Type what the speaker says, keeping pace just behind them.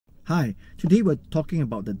Hi, today we're talking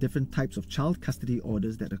about the different types of child custody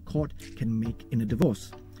orders that a court can make in a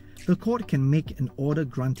divorce. The court can make an order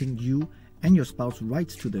granting you and your spouse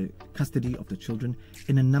rights to the custody of the children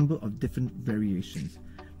in a number of different variations.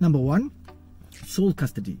 Number one, sole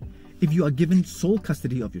custody. If you are given sole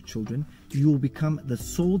custody of your children, you will become the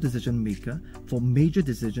sole decision maker for major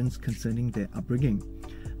decisions concerning their upbringing.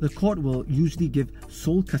 The court will usually give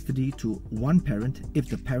sole custody to one parent if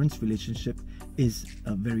the parent's relationship is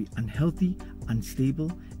a very unhealthy,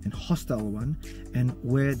 unstable, and hostile one, and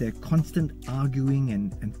where their constant arguing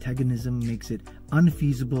and antagonism makes it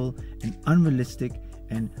unfeasible and unrealistic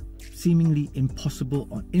and seemingly impossible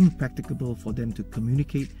or impracticable for them to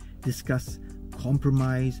communicate, discuss,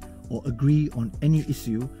 compromise, or agree on any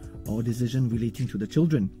issue or decision relating to the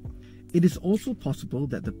children. It is also possible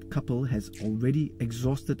that the couple has already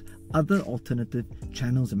exhausted other alternative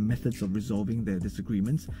channels and methods of resolving their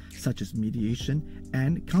disagreements, such as mediation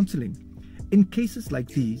and counselling. In cases like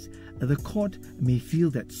these, the court may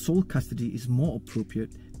feel that sole custody is more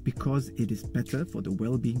appropriate because it is better for the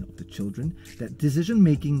well-being of the children, that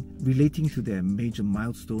decision-making relating to their major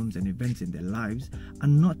milestones and events in their lives are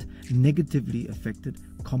not negatively affected,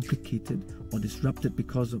 complicated, or disrupted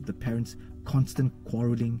because of the parents' constant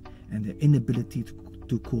quarrelling and their inability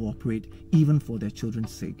to cooperate even for their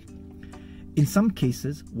children's sake. In some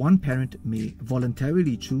cases, one parent may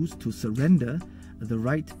voluntarily choose to surrender the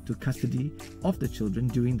right to custody of the children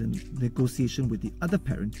during the negotiation with the other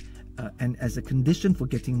parent, and as a condition for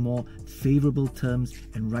getting more favourable terms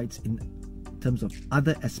and rights in terms of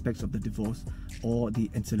other aspects of the divorce or the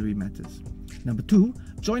ancillary matters. Number two,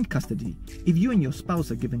 joint custody. If you and your spouse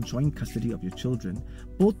are given joint custody of your children,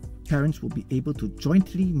 both parents will be able to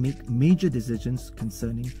jointly make major decisions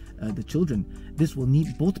concerning the children. This will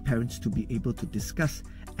need both parents to be able to discuss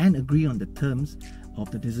and agree on the terms of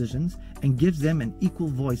the decisions and gives them an equal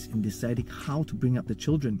voice in deciding how to bring up the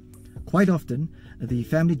children. Quite often, the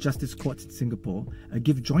family justice courts in Singapore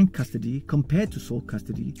give joint custody compared to sole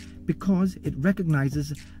custody because it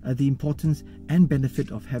recognizes the importance and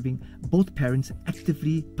benefit of having both parents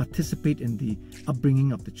actively participate in the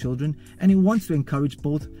upbringing of the children, and it wants to encourage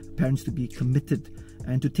both parents to be committed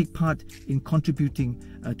and to take part in contributing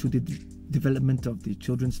to the development of the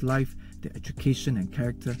children's life, their education and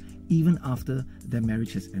character, even after their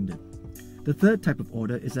marriage has ended. The third type of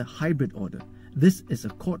order is a hybrid order. This is a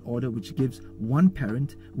court order which gives one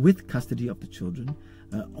parent with custody of the children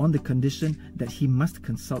on the condition that he must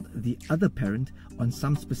consult the other parent on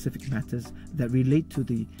some specific matters that relate to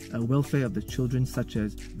the welfare of the children, such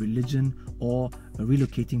as religion or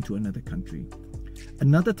relocating to another country.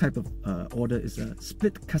 Another type of order is a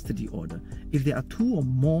split custody order. If there are two or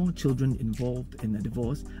more children involved in a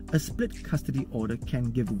divorce, a split custody order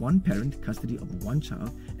can give one parent custody of one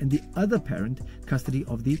child and the other parent custody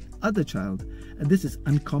of the other child. And this is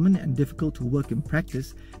uncommon and difficult to work in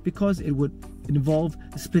practice because it would involve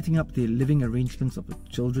splitting up the living arrangements of the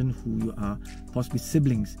children who are possibly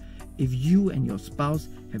siblings. If you and your spouse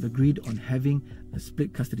have agreed on having a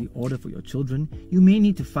split custody order for your children, you may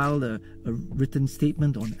need to file a written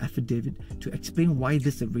statement or an affidavit to explain why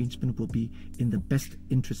this arrangement will be in the best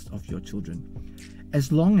interest of your children.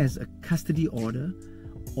 As long as a custody order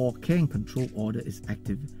or care and control order is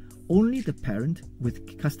active, only the parent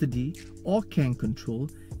with custody or care and control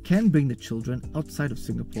can bring the children outside of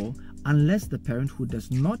Singapore unless the parent who does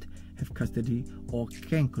not have custody or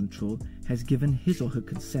care and control has given his or her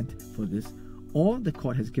consent for this, or the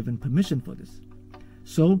court has given permission for this.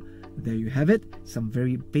 So, there you have it, some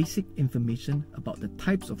very basic information about the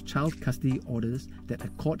types of child custody orders that a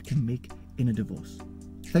court can make in a divorce.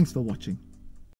 Thanks for watching.